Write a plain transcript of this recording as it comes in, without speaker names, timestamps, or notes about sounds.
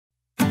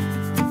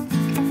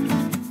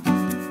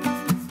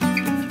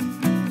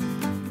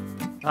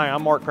Hi,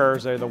 I'm Marc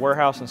Pariza, the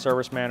Warehouse and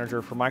Service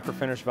Manager for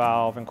Microfinish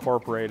Valve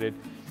Incorporated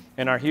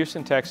in our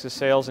Houston, Texas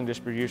Sales and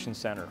Distribution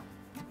Center.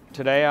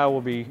 Today I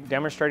will be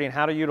demonstrating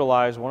how to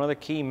utilize one of the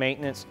key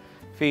maintenance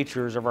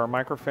features of our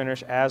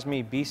Microfinish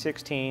ASME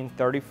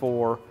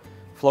B16.34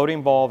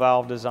 floating ball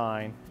valve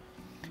design,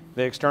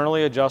 the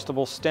externally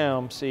adjustable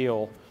stem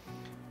seal.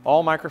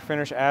 All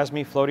Microfinish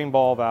ASME floating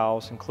ball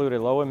valves include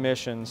a low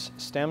emissions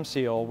stem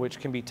seal which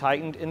can be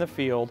tightened in the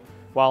field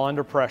while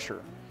under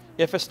pressure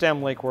if a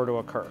stem leak were to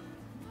occur.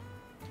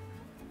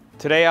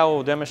 Today I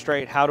will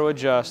demonstrate how to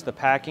adjust the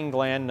packing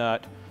gland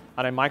nut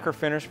on a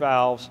Microfinish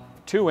Valves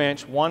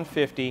 2-inch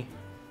 150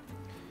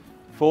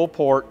 full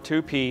port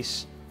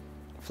 2-piece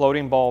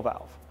floating ball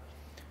valve.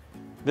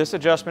 This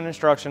adjustment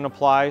instruction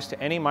applies to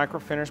any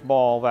Microfinish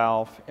ball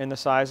valve in the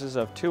sizes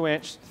of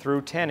 2-inch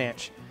through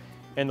 10-inch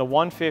in the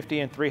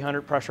 150 and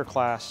 300 pressure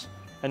class,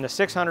 and the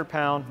 600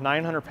 pound,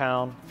 900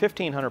 pound,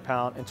 1500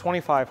 pound, and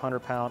 2500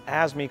 pound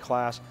ASME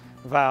class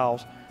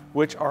valves,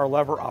 which are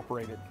lever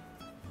operated.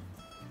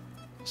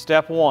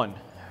 Step 1.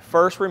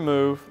 First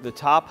remove the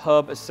top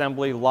hub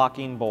assembly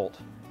locking bolt.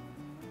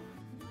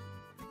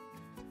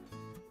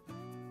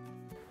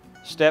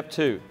 Step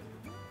 2.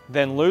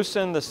 Then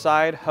loosen the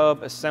side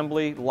hub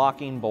assembly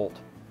locking bolt.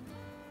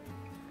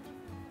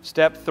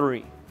 Step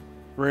 3.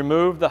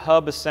 Remove the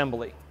hub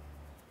assembly.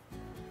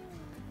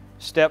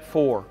 Step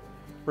 4.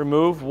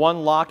 Remove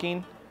one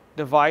locking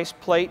device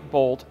plate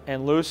bolt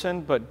and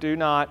loosen but do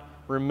not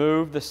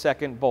remove the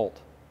second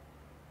bolt.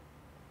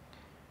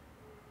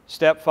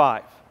 Step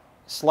 5.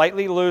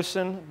 Slightly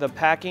loosen the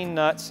packing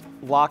nuts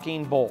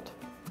locking bolt.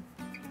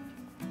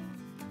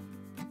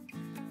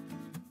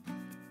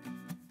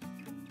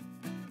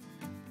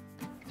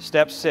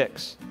 Step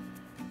 6.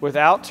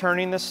 Without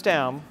turning the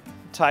stem,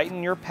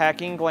 tighten your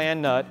packing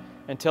gland nut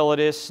until it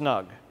is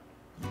snug.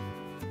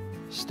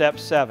 Step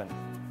 7.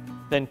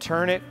 Then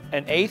turn it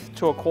 1/8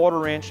 to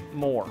 1/4 inch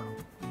more.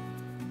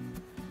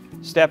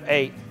 Step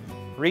 8.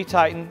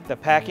 Retighten the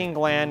packing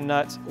gland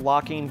nuts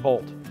locking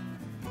bolt.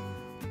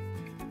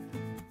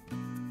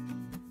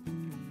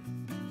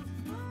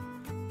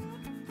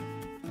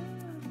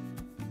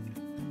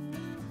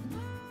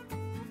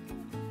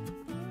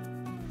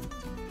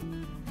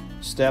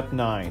 Step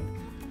 9.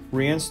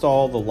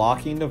 Reinstall the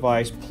locking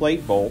device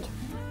plate bolt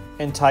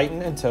and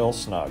tighten until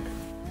snug.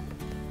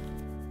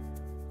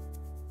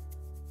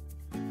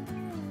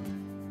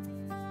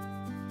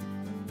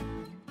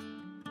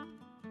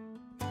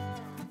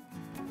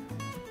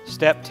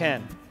 Step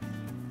 10.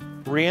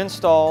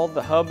 Reinstall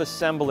the hub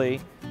assembly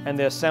and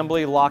the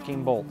assembly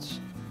locking bolts.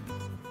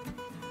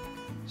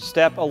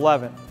 Step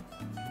 11.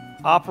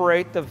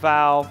 Operate the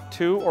valve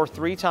 2 or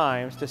 3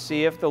 times to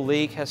see if the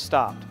leak has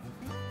stopped.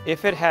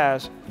 If it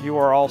has, you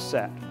are all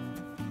set.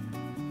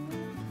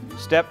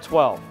 Step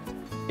 12.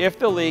 If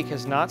the leak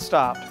has not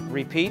stopped,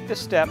 repeat the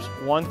steps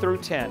 1 through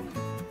 10.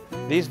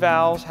 These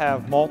valves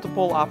have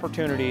multiple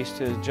opportunities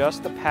to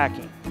adjust the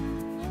packing.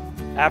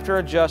 After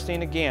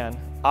adjusting again,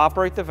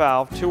 operate the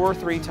valve 2 or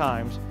 3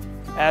 times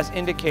as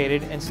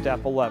indicated in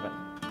step 11.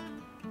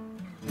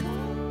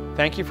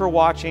 Thank you for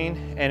watching,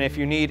 and if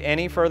you need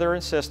any further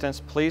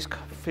assistance, please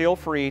feel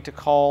free to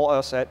call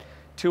us at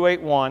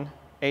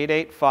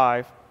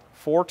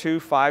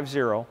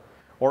 281-885-4250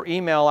 or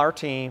email our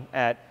team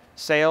at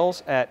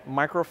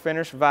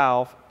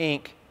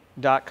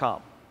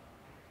sales@microfinishvalveinc.com.